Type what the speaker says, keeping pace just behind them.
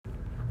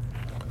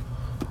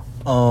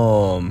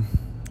um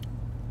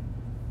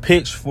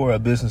pitch for a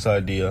business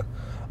idea.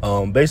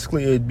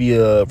 Basically, it'd be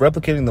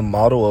replicating the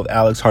model of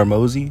Alex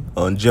Hormozi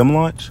on Gym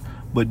Launch,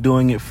 but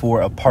doing it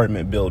for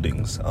apartment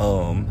buildings.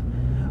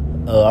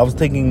 I was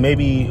thinking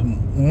maybe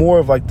more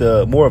of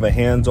a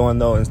hands-on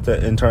though,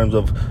 instead in terms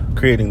of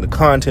creating the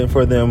content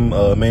for them,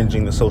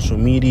 managing the social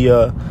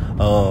media,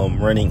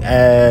 running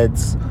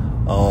ads,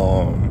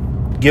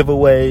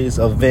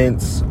 giveaways,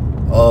 events,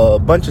 a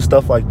bunch of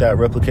stuff like that,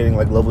 replicating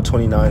like Level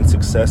 29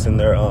 success in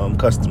their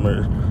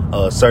customer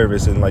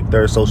service and like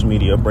their social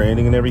media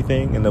branding and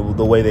everything, and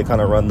the way they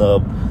kind of run the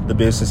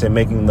business, and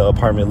making the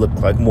apartment look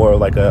like more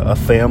like a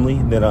family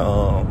than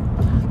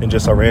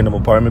just a random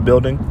apartment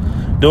building.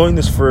 Doing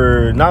this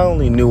for not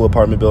only new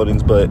apartment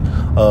buildings, but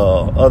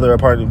other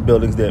apartment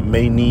buildings that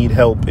may need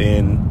help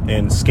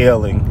in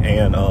scaling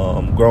and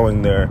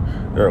growing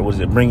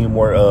bringing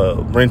more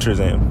renters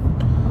in.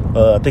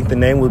 I think the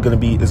name is going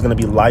to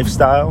be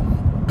Lifestyle,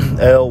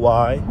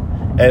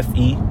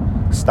 Lyfe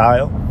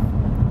style,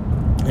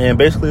 and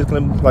basically it's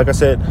going to, like I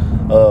said,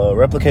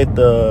 replicate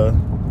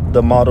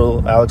the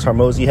model Alex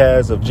Hormozi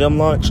has of Gym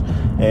Launch,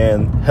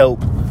 and help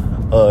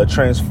help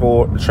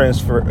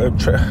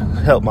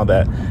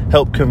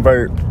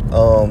convert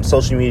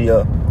social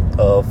media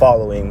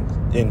following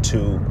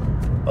into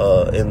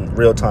in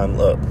real time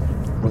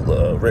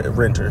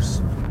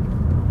renters.